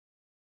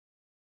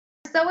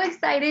So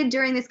excited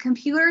during this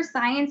Computer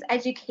Science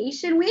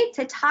Education Week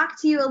to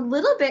talk to you a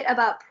little bit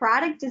about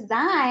product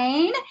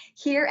design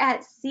here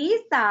at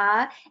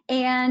Seesaw.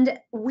 And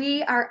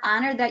we are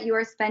honored that you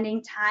are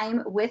spending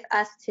time with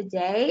us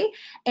today.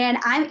 And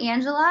I'm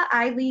Angela.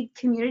 I lead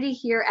community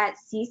here at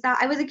Seesaw.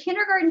 I was a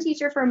kindergarten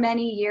teacher for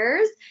many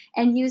years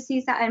and used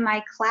Seesaw in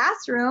my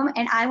classroom.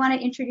 And I want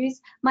to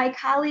introduce my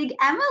colleague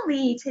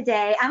Emily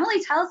today.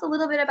 Emily, tell us a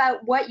little bit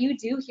about what you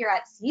do here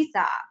at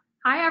Seesaw.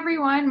 Hi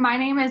everyone, my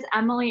name is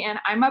Emily and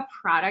I'm a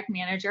product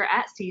manager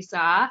at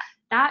Seesaw.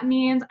 That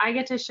means I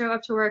get to show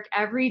up to work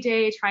every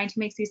day trying to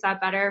make Seesaw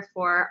better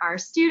for our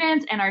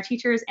students and our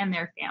teachers and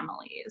their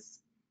families.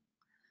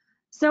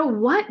 So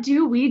what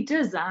do we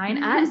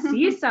design at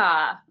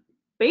Seesaw?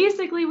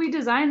 Basically, we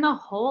design the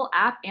whole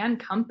app and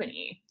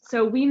company.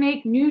 So we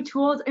make new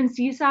tools in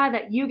Seesaw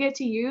that you get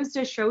to use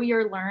to show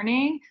your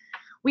learning.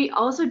 We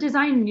also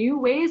design new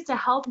ways to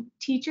help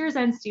teachers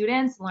and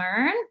students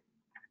learn.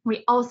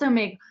 We also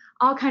make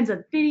all kinds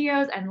of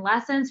videos and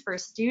lessons for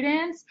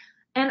students.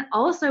 And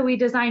also we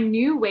design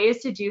new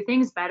ways to do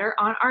things better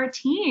on our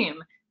team.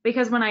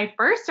 Because when I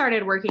first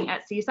started working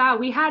at Seesaw,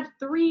 we had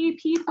 3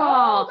 people.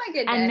 Oh my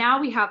goodness. And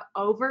now we have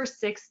over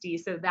 60.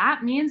 So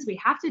that means we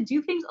have to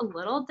do things a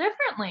little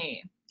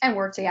differently. And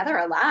work together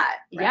a lot,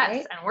 right?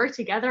 Yes, and work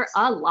together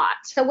a lot.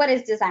 So what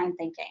is design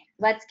thinking?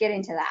 Let's get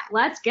into that.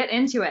 Let's get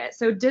into it.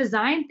 So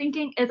design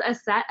thinking is a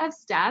set of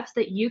steps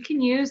that you can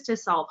use to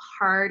solve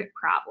hard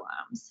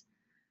problems.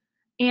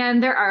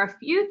 And there are a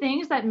few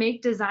things that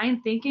make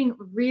design thinking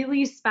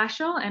really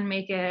special and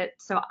make it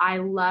so I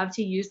love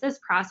to use this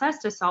process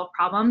to solve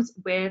problems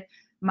with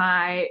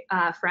my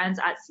friends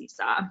at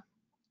Seesaw.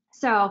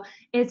 So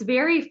it's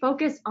very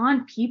focused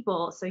on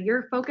people. So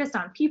you're focused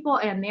on people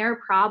and their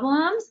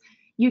problems.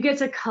 You get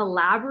to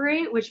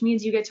collaborate, which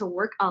means you get to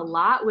work a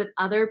lot with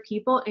other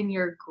people in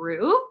your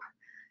group.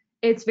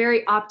 It's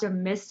very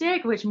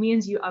optimistic, which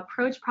means you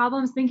approach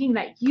problems thinking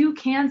that you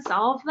can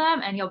solve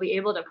them and you'll be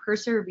able to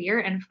persevere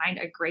and find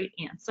a great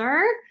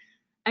answer.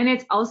 And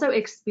it's also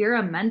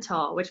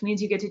experimental, which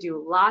means you get to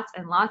do lots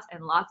and lots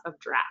and lots of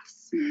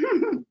drafts.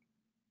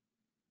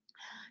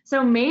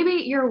 So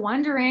maybe you're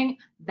wondering,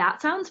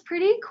 that sounds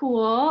pretty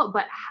cool,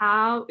 but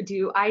how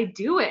do I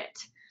do it?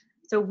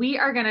 So we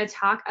are going to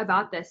talk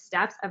about the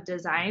steps of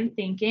design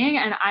thinking,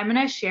 and I'm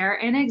going to share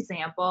an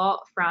example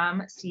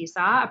from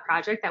Seesaw, a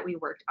project that we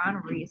worked on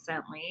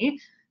recently,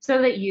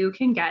 so that you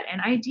can get an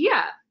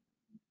idea.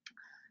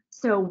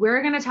 So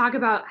we're going to talk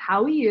about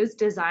how we use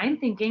design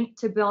thinking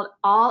to build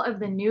all of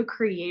the new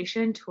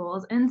creation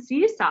tools in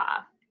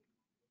Seesaw.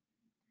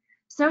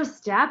 So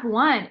step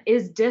 1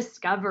 is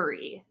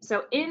discovery.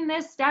 So in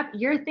this step,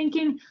 you're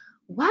thinking,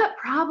 what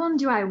problem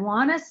do I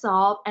want to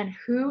solve and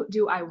who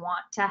do I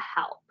want to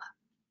help?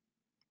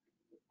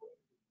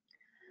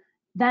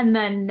 Then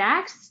the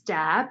next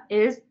step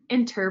is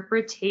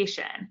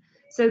interpretation.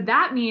 So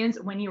that means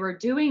when you were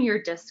doing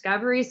your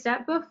discovery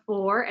step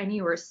before and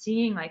you were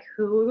seeing like,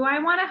 who do I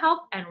want to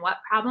help and what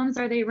problems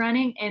are they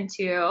running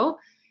into,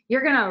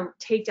 you're going to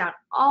take down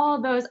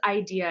all those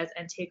ideas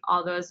and take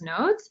all those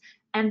notes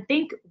and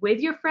think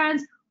with your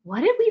friends, what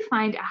did we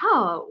find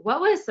out?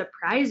 What was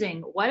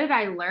surprising? What did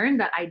I learn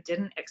that I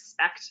didn't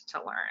expect to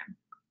learn?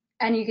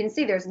 And you can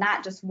see there's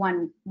not just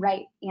one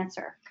right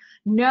answer.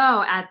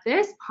 No, at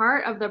this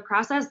part of the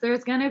process,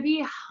 there's going to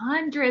be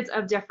hundreds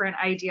of different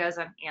ideas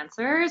and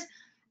answers,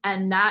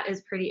 and that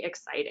is pretty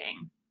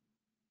exciting.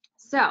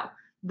 So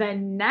the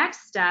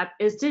next step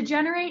is to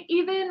generate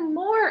even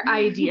more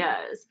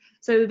ideas.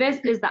 So this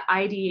is the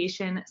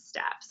ideation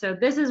step. So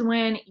this is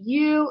when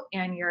you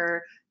and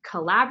your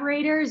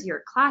collaborators,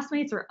 your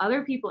classmates, or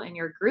other people in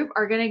your group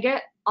are going to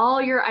get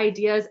all your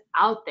ideas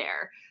out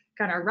there.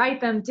 Going to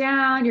write them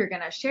down, you're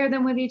going to share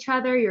them with each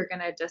other, you're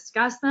going to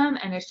discuss them,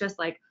 and it's just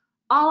like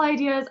all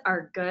ideas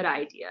are good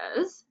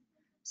ideas.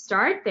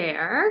 Start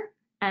there,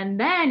 and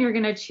then you're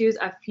going to choose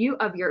a few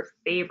of your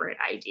favorite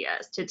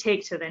ideas to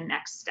take to the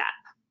next step.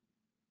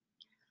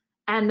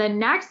 And the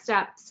next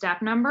step,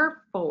 step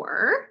number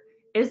 4,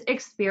 is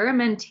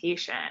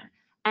experimentation.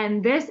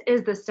 And this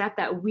is the step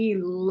that we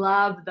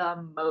love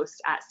the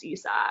most at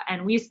Seesaw,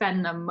 and we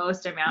spend the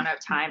most amount of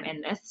time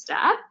in this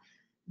step.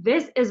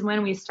 This is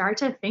when we start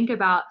to think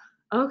about,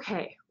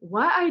 okay,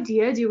 what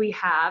idea do we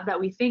have that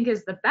we think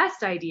is the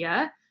best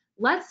idea?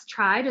 Let's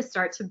try to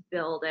start to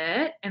build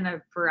it in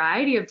a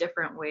variety of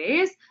different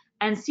ways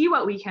and see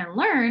what we can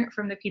learn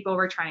from the people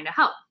we're trying to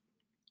help.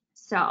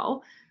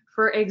 So,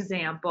 for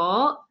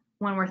example,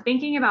 when we're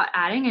thinking about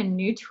adding a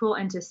new tool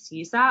into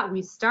Seesaw,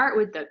 we start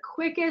with the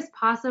quickest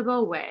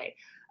possible way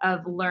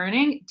of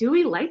learning, do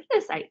we like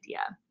this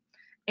idea?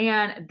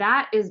 And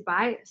that is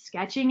by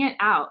sketching it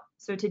out.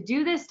 So to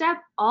do this step,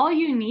 all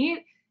you need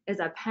is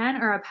a pen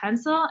or a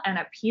pencil and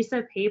a piece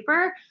of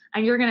paper,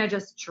 and you're going to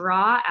just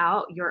draw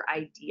out your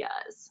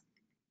ideas.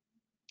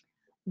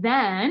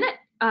 Then,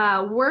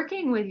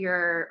 working with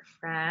your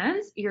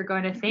friends, you're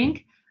going to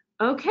think,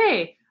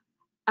 okay,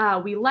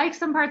 we like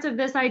some parts of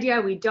this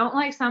idea, we don't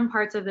like some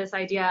parts of this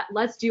idea,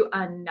 let's do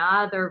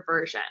another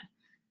version.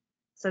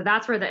 So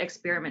that's where the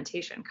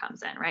experimentation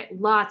comes in, right?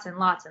 Lots and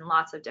lots and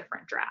lots of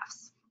different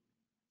drafts.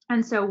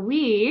 And so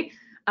we,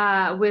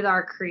 with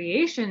our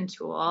creation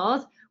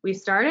tools, we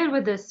started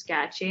with the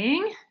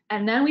sketching,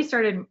 and then we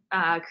started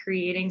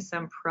creating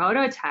some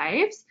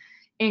prototypes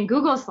in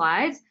Google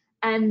Slides,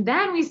 and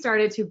then we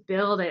started to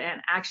build it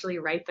and actually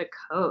write the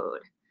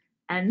code.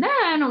 And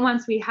then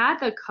once we had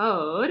the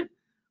code,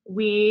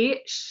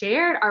 we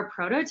shared our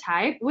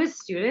prototype with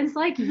students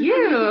like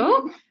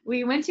you.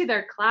 We went to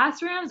their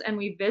classrooms and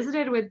we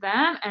visited with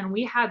them, and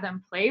we had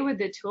them play with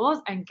the tools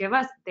and give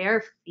us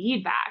their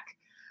feedback.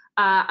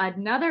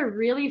 Another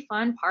really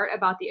fun part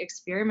about the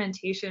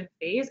experimentation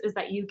phase is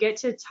that you get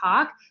to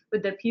talk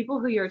with the people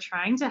who you're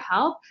trying to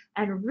help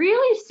and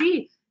really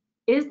see,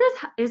 is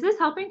this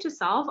helping to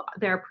solve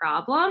their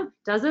problem?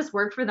 Does this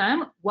work for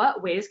them?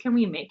 What ways can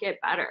we make it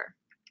better?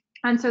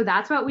 And so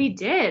that's what we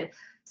did.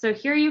 So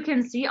here you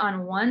can see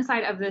on one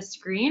side of the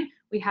screen,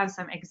 we have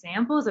some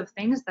examples of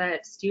things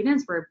that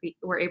students were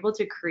able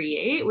to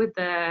create with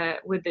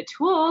the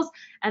tools,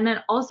 and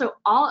then also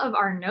all of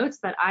our notes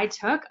that I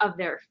took of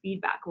their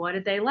feedback. What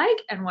did they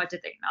like and what did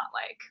they not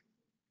like?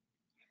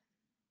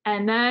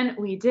 And then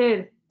we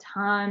did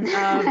tons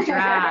of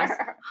drafts,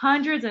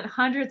 hundreds and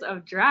hundreds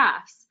of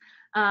drafts.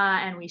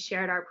 And we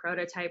shared our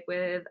prototype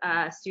with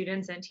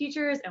students and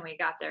teachers, and we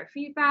got their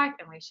feedback,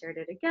 and we shared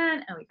it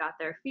again, and we got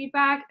their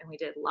feedback, and we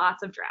did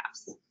lots of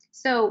drafts.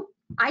 So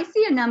I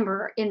see a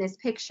number in this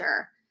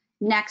picture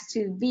next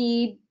to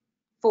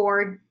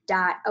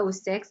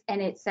V4.06, and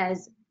it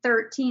says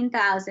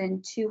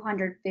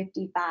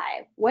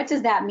 13,255. What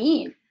does that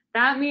mean?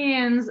 That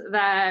means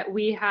that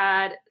we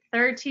had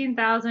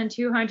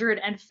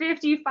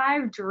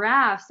 13,255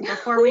 drafts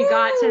before we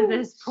got to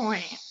this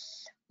point.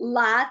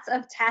 Lots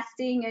of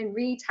testing and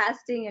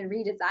retesting and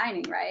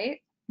redesigning,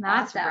 right?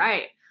 That's awesome.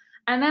 Right.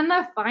 And then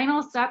the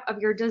final step of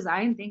your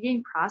design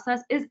thinking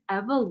process is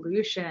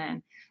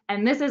evolution.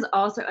 And this is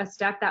also a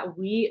step that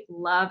we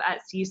love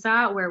at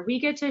Seesaw, where we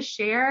get to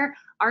share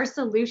our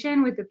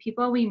solution with the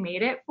people we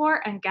made it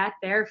for and get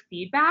their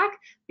feedback,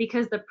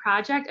 because the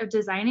project of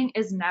designing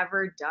is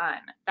never done.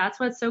 That's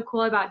what's so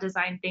cool about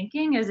design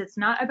thinking, is it's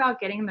not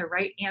about getting the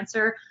right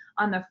answer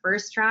on the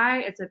first try.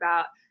 It's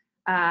about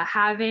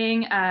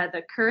having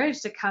the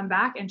courage to come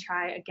back and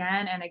try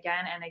again and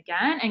again and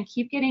again, and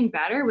keep getting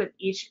better with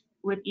each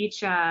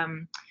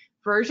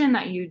version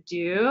that you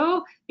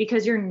do,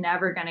 because you're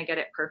never going to get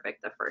it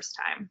perfect the first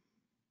time.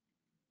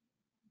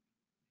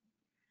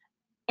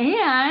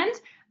 And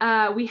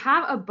we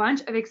have a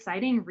bunch of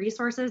exciting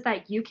resources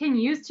that you can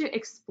use to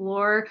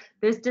explore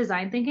this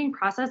design thinking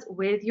process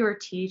with your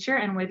teacher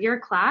and with your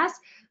class,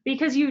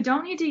 because you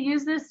don't need to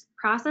use this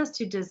process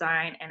to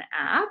design an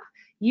app.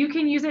 You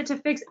can use it to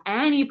fix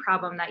any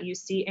problem that you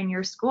see in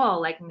your school.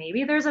 Like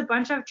maybe there's a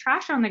bunch of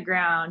trash on the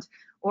ground,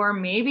 or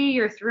maybe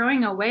you're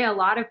throwing away a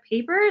lot of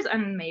papers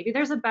and maybe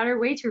there's a better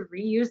way to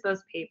reuse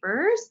those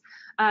papers.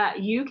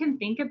 You can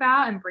think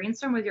about and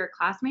brainstorm with your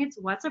classmates,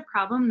 what's a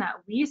problem that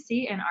we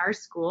see in our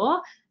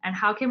school and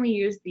how can we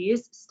use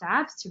these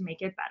steps to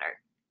make it better?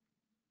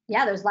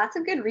 Yeah, there's lots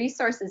of good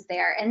resources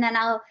there. And then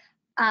I'll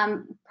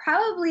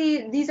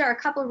probably, these are a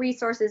couple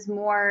resources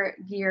more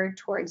geared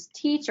towards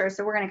teachers,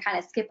 so we're going to kind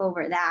of skip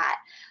over that.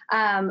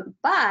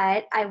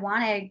 But I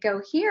want to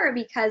go here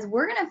because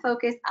we're going to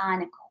focus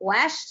on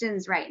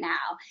questions right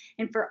now.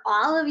 And for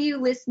all of you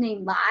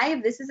listening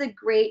live, this is a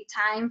great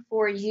time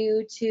for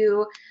you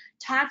to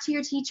talk to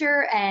your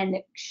teacher and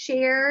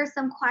share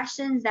some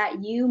questions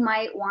that you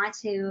might want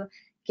to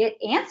get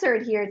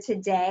answered here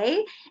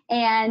today.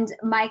 And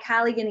my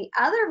colleague in the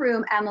other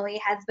room,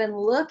 Emily, has been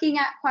looking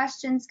at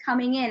questions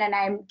coming in, and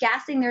I'm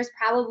guessing there's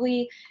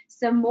probably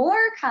some more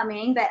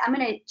coming, but I'm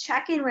going to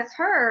check in with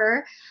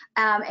her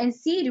and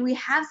see, do we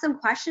have some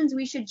questions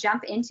we should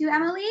jump into,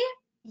 Emily?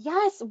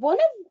 Yes, one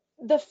of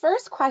the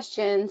first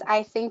questions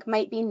I think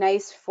might be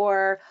nice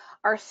for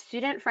our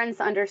student friends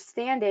to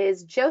understand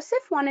is,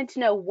 Joseph wanted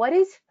to know, what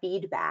is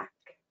feedback?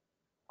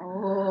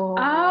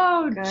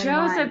 Oh,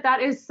 Joseph, one.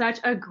 That is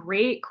such a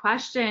great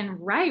question,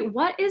 right?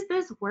 What is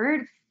this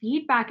word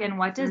feedback and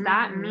what does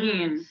that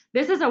mean?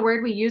 This is a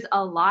word we use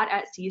a lot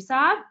at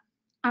Seesaw.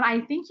 And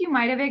I think you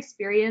might have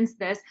experienced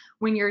this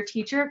when your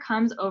teacher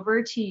comes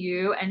over to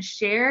you and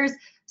shares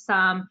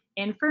some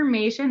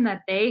information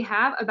that they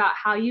have about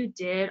how you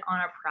did on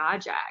a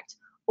project.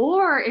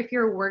 Or if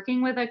you're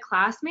working with a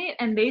classmate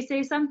and they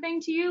say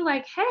something to you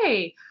like,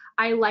 hey,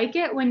 I like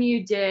it when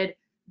you did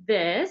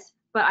this,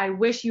 but I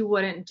wish you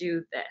wouldn't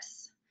do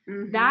this.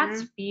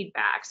 That's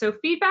feedback. So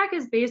feedback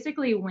is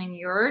basically when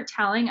you're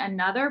telling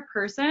another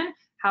person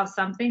how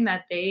something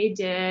that they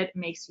did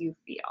makes you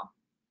feel.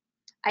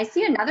 I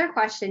see another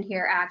question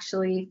here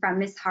actually from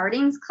Miss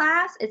Harding's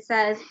class. It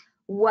says,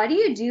 what do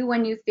you do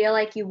when you feel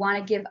like you want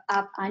to give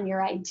up on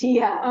your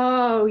idea?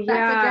 Oh, yeah.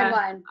 That's a good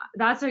one.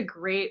 That's a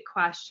great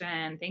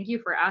question. Thank you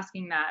for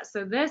asking that.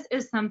 So this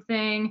is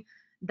something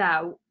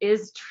that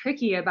is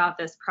tricky about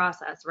this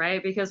process,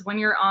 right? Because when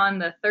you're on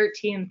the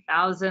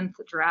 13,000th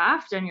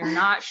draft and you're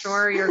not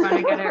sure you're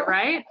going to get it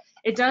right,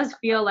 it does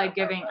feel like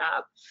giving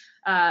up.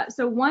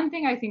 So one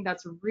thing I think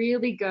that's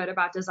really good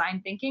about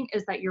design thinking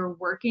is that you're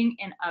working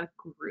in a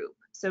group.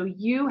 So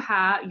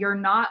you're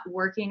not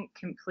working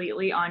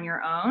completely on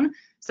your own.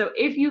 So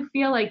if you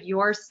feel like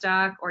you're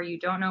stuck or you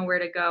don't know where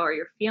to go or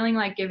you're feeling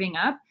like giving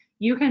up,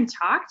 you can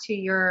talk to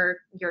your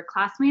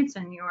classmates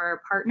and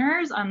your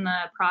partners on the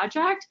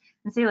project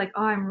and say like,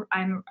 oh,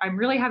 I'm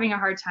really having a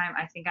hard time.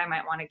 I think I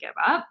might want to give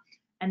up,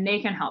 and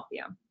they can help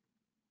you.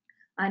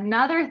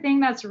 Another thing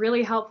that's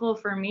really helpful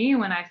for me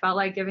when I felt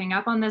like giving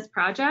up on this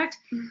project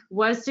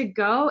was to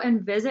go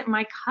and visit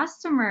my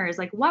customers.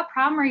 Like, what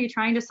problem are you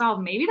trying to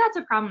solve? Maybe that's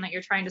a problem that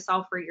you're trying to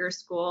solve for your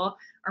school,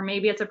 or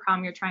maybe it's a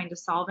problem you're trying to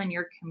solve in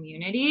your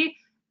community.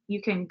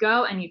 You can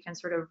go and you can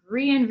sort of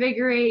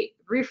reinvigorate,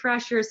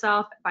 refresh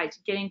yourself by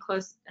getting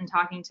close and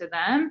talking to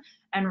them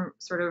and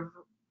sort of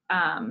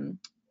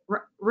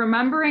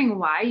remembering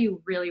why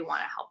you really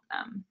want to help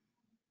them.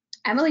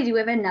 Emily, do you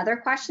have another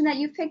question that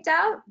you've picked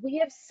out? We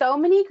have so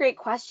many great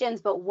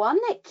questions, but one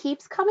that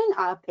keeps coming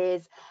up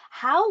is,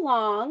 how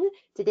long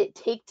did it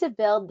take to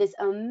build this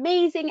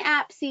amazing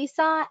app,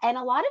 Seesaw? And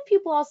a lot of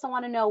people also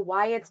want to know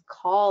why it's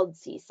called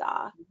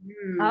Seesaw.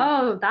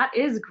 Oh, that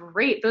is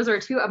great. Those are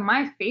two of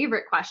my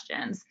favorite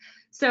questions.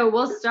 So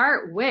we'll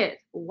start with,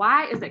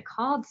 why is it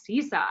called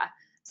Seesaw?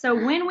 So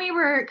when we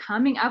were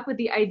coming up with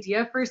the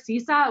idea for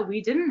Seesaw,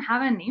 we didn't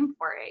have a name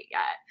for it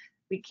yet.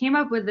 We came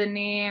up with the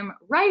name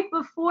right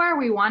before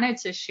we wanted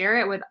to share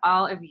it with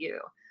all of you.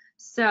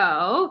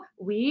 So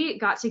we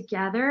got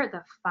together,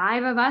 the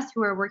 5 of us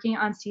who were working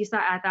on Seesaw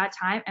at that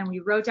time, and we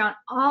wrote down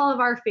all of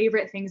our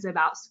favorite things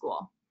about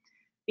school,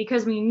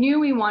 because we knew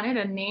we wanted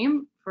a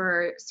name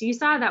for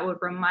Seesaw that would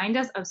remind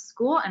us of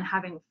school and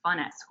having fun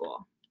at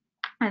school.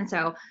 And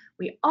so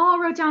we all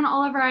wrote down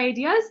all of our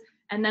ideas,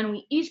 and then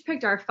we each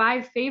picked our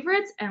 5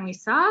 favorites, and we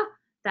saw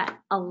that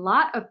a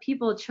lot of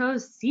people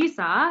chose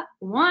Seesaw,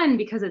 1,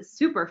 because it's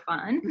super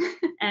fun,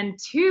 and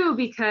 2,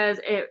 because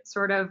it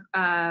sort of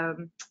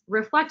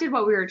reflected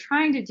what we were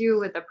trying to do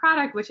with the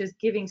product, which is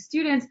giving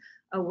students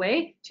a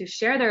way to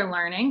share their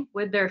learning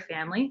with their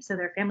family so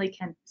their family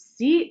can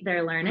see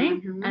their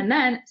learning and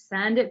then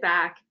send it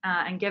back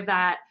and give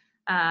that,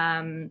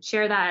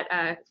 share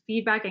that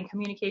feedback and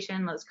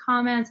communication, those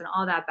comments and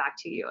all that back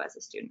to you as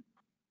a student.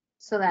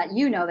 So that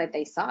you know that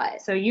they saw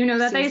it. So you know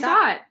that they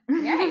saw it.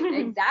 Yeah,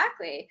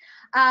 exactly.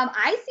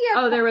 I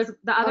see there was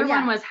the other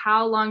one was,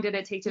 how long did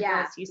it take to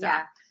build Seesaw?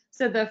 Yeah.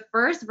 So the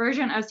first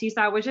version of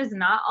Seesaw, which is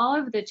not all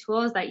of the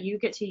tools that you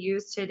get to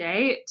use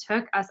today,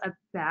 took us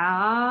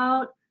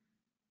about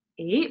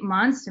 8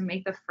 months to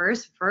make the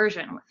first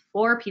version with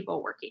 4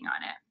 people working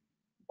on it.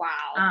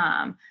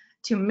 Wow.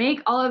 To make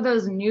all of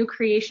those new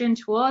creation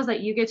tools that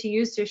you get to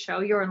use to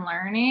show your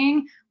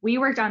learning, we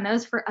worked on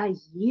those for a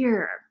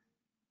year.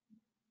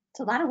 It's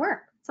a lot of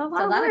work. It's a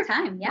lot of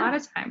time. Yeah. A lot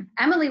of time.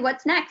 Emily,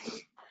 what's next?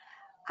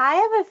 I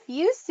have a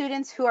few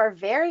students who are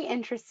very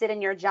interested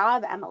in your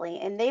job, Emily,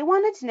 and they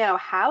wanted to know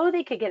how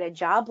they could get a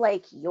job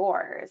like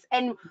yours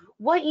and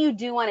what you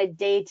do on a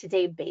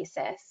day-to-day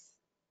basis.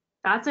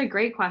 That's a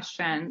great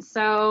question.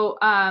 So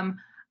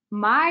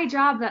my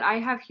job that I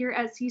have here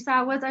at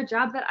Seesaw was a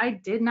job that I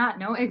did not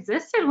know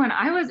existed when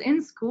I was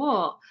in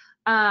school.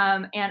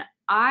 And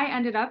I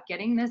ended up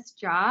getting this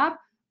job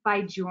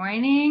by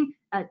joining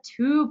a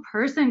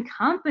 2-person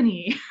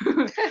company,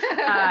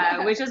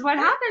 which is what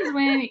happens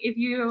when if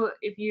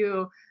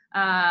you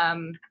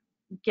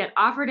get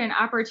offered an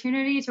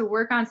opportunity to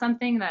work on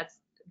something that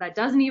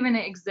doesn't even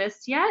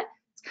exist yet.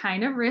 It's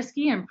kind of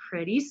risky and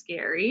pretty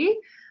scary.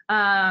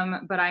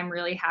 But I'm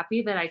really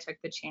happy that I took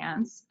the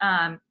chance.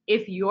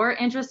 If you're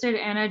interested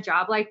in a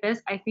job like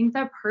this, I think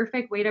the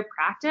perfect way to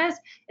practice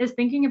is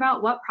thinking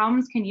about what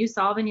problems can you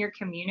solve in your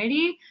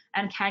community,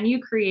 and can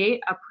you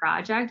create a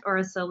project or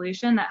a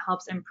solution that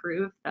helps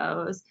improve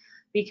those?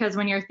 Because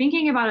when you're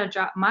thinking about a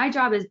job, my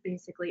job is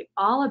basically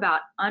all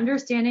about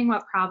understanding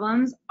what the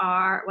problems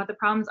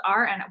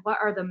are, and what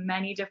are the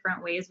many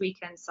different ways we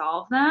can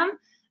solve them,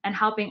 and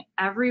helping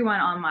everyone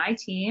on my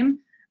team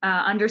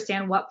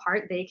understand what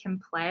part they can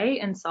play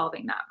in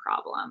solving that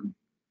problem.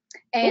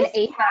 And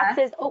Ava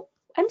says, oh,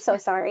 I'm so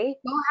sorry.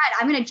 Go ahead.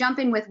 I'm going to jump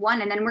in with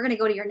one, and then we're going to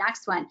go to your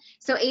next one.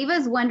 So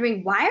Ava's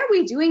wondering, why are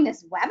we doing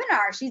this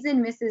webinar? She's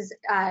in Mrs.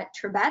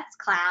 Trebet's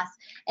class.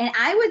 And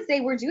I would say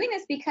we're doing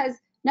this because,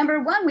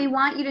 number one, we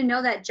want you to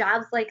know that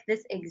jobs like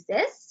this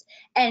exist,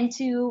 and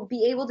to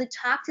be able to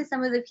talk to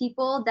some of the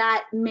people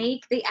that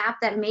make the app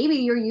that maybe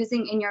you're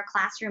using in your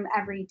classroom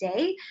every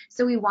day.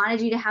 So we wanted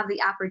you to have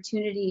the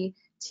opportunity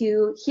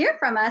to hear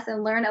from us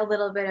and learn a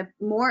little bit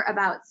more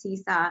about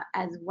Seesaw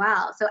as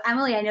well. So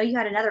Emily, I know you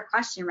had another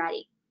question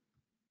ready.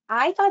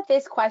 I thought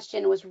this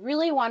question was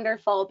really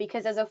wonderful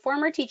because as a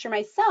former teacher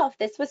myself,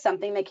 this was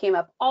something that came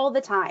up all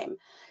the time.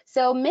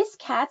 So Miss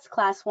Kat's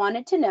class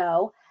wanted to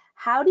know,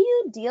 how do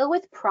you deal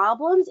with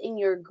problems in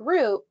your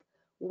group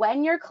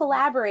when you're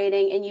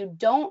collaborating and you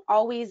don't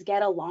always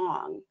get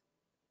along?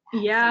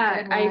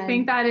 Yeah, I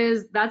think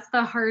that's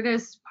the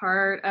hardest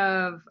part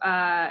of,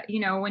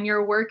 when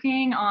you're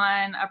working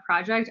on a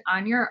project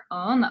on your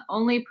own, the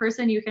only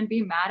person you can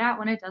be mad at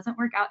when it doesn't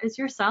work out is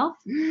yourself,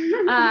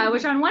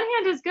 which on one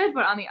hand is good,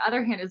 but on the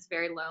other hand is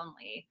very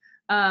lonely.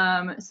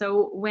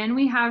 So when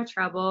we have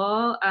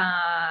trouble,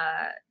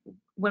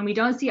 when we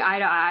don't see eye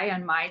to eye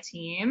on my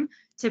team,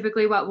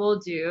 typically what we'll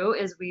do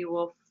is we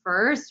will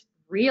first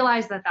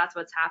realize that that's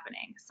what's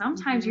happening.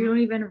 Sometimes you don't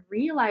even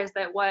realize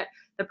that what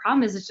the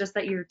problem is just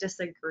that you're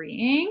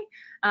disagreeing,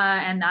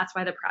 and that's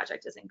why the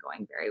project isn't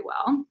going very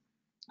well.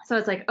 So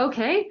it's like,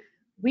 okay,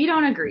 we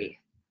don't agree.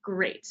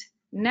 Great.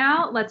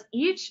 Now let's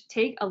each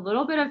take a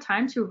little bit of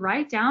time to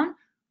write down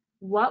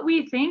what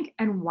we think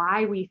and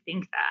why we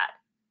think that.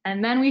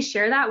 And then we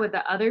share that with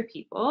the other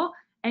people.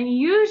 And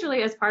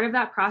usually as part of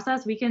that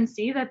process, we can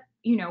see that,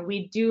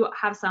 we do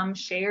have some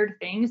shared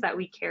things that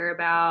we care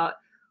about,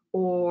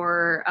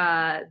 or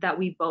that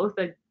we both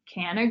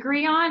can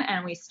agree on,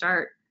 and we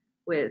start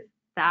with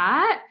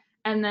that,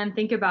 and then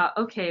think about,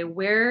 okay,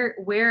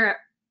 where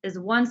is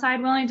one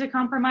side willing to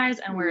compromise,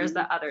 and where is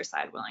the other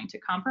side willing to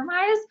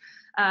compromise,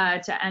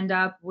 to end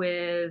up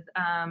with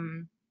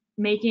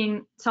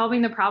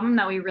solving the problem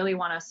that we really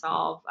want to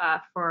solve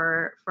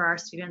for our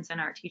students and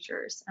our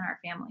teachers and our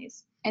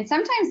families. And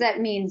sometimes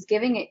that means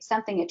giving it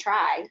something a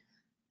try.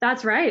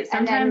 That's right.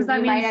 Sometimes that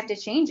means might have to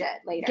change it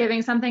later.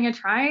 Giving something a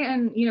try,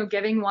 and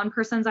giving one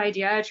person's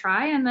idea a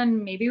try, and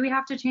then maybe we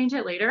have to change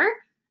it later,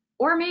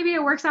 or maybe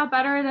it works out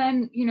better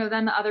than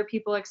than the other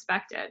people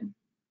expected.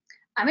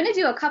 I'm going to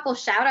do a couple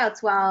shout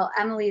outs while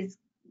Emily's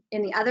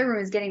in the other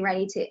room is getting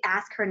ready to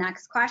ask her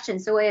next question.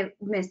 So we have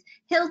Miss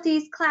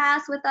Hilty's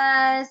class with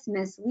us,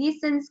 Miss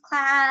Leeson's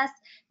class,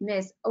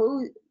 Miss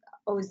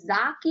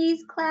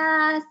Ozaki's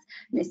class,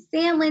 Miss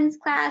Sandlin's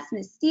class,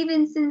 Miss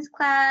Stevenson's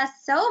class.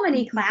 So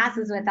many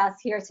classes with us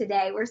here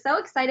today. We're so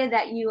excited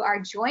that you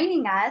are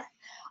joining us,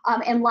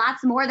 and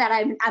lots more that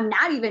I'm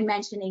not even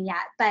mentioning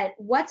yet. But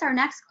what's our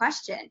next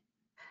question?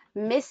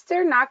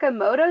 Mr.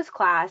 Nakamoto's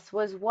class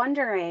was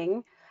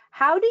wondering,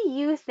 how do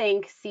you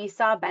think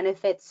Seesaw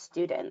benefits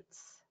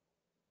students?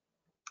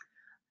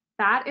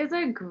 That is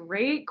a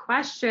great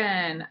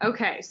question.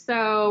 Okay,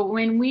 so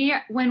when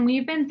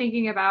we've been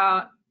thinking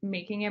about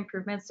making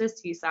improvements to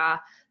Seesaw,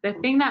 the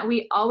thing that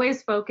we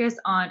always focus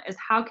on is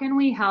how can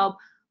we help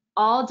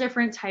all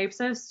different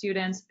types of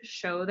students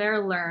show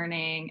their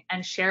learning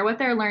and share what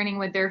they're learning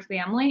with their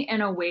family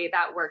in a way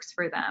that works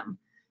for them.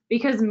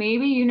 Because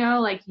maybe,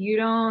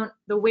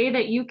 the way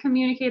that you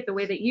communicate, the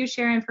way that you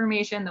share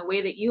information, the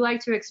way that you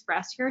like to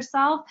express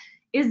yourself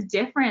is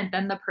different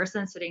than the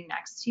person sitting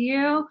next to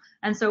you.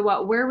 And so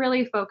what we're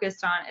really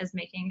focused on is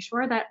making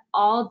sure that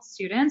all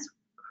students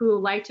who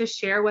like to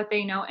share what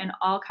they know in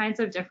all kinds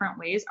of different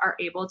ways are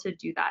able to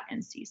do that in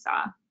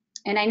Seesaw.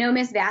 And I know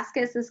Miss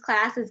Vasquez's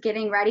class is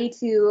getting ready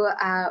to,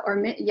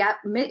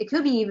 it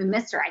could be even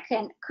Mr.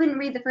 I couldn't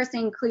read the first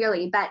name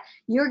clearly, but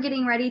you're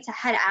getting ready to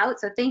head out.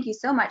 So thank you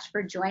so much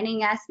for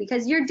joining us,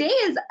 because your day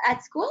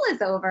at school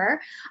is over.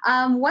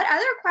 What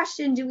other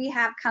question do we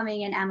have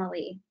coming in,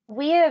 Emily?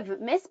 We have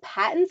Miss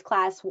Patton's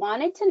class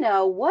wanted to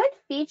know, what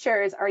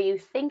features are you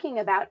thinking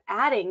about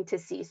adding to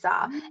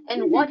Seesaw,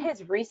 and what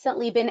has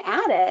recently been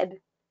added?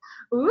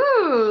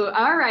 Ooh,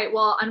 all right.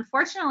 Well,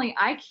 unfortunately,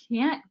 I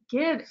can't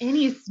give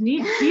any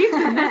sneak peeks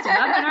in this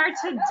webinar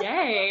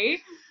today.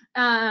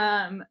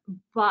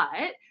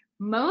 But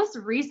most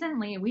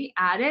recently, we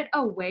added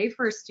a way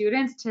for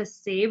students to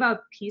save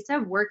a piece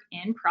of work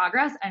in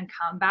progress and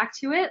come back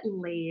to it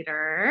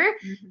later.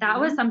 That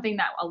was something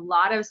that a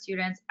lot of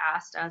students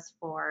asked us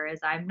for, is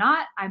I'm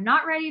not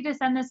ready to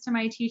send this to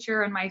my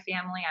teacher and my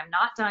family. I'm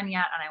not done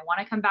yet, and I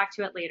want to come back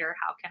to it later.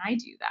 How can I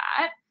do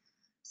that?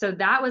 So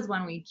that was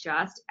one we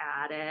just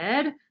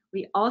added.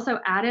 We also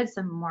added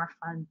some more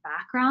fun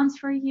backgrounds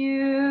for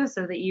you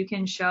so that you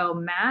can show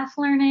math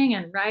learning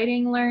and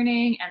writing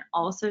learning, and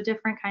also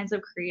different kinds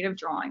of creative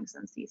drawings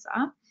in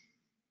Seesaw.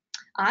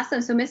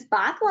 Awesome. So Miss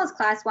Bothwell's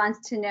class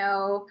wants to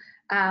know,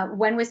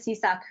 when was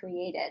Seesaw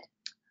created?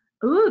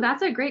 Ooh,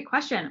 that's a great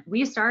question.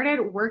 We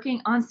started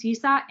working on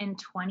Seesaw in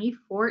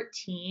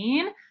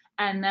 2014,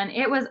 and then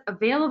it was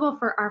available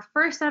for our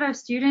first set of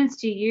students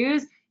to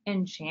use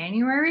in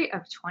January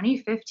of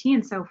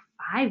 2015, so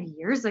 5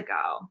 years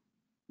ago.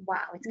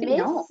 Wow, it's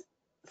getting old.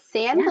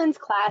 Sandlin's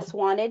class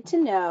wanted to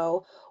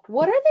know,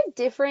 what are the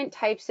different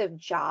types of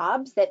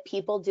jobs that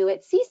people do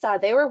at Seesaw?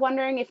 They were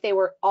wondering if they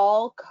were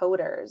all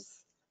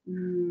coders.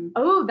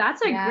 Oh,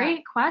 that's a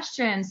great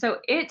question. So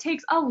it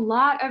takes a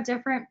lot of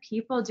different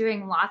people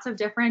doing lots of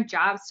different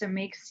jobs to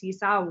make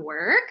Seesaw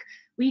work.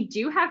 We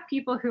do have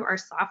people who are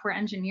software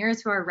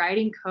engineers who are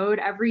writing code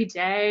every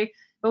day,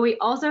 but we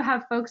also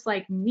have folks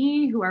like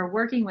me who are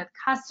working with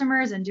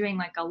customers and doing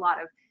like a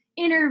lot of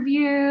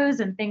interviews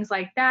and things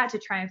like that to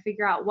try and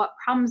figure out what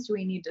problems do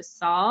we need to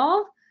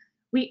solve.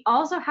 We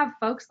also have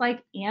folks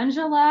like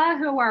Angela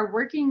who are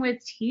working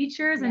with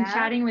teachers and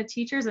chatting with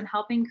teachers and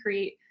helping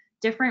create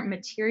different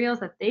materials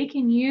that they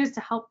can use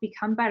to help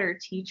become better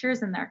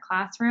teachers in their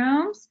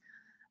classrooms.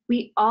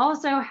 We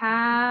also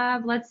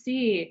have,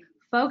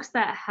 folks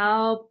that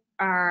help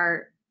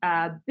our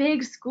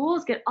big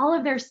schools get all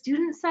of their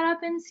students set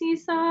up in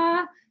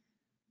Seesaw.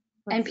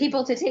 And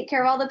people to take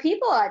care of all the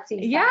people at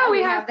Seesaw. Yeah,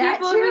 we have that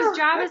people too. whose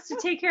job is to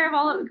take care of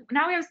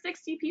now we have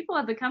 60 people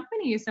at the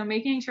company. So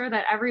making sure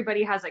that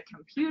everybody has a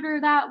computer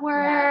that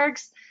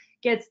works,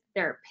 gets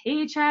their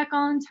paycheck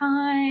on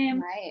time.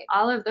 Right.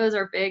 All of those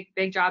are big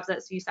jobs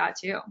at Seesaw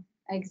too.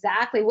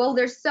 Exactly. Well,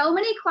 there's so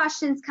many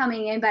questions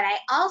coming in, but I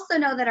also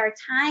know that our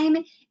time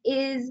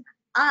is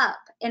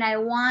up, and I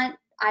want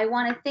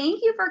to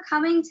thank you for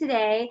coming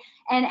today.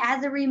 And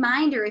as a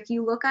reminder, if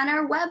you look on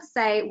our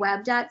website,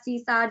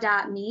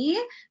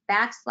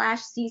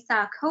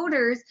 web.seesaw.me/Seesaw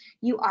Coders,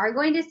 you are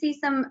going to see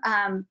some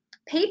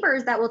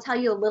papers that will tell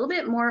you a little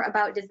bit more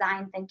about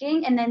design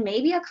thinking, and then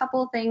maybe a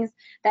couple things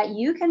that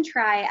you can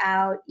try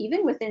out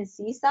even within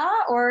Seesaw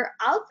or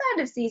outside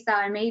of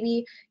Seesaw, and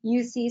maybe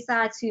use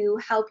Seesaw to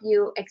help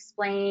you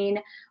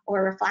explain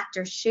or reflect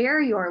or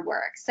share your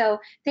work. So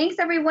thanks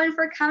everyone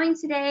for coming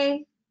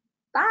today.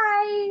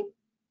 Bye.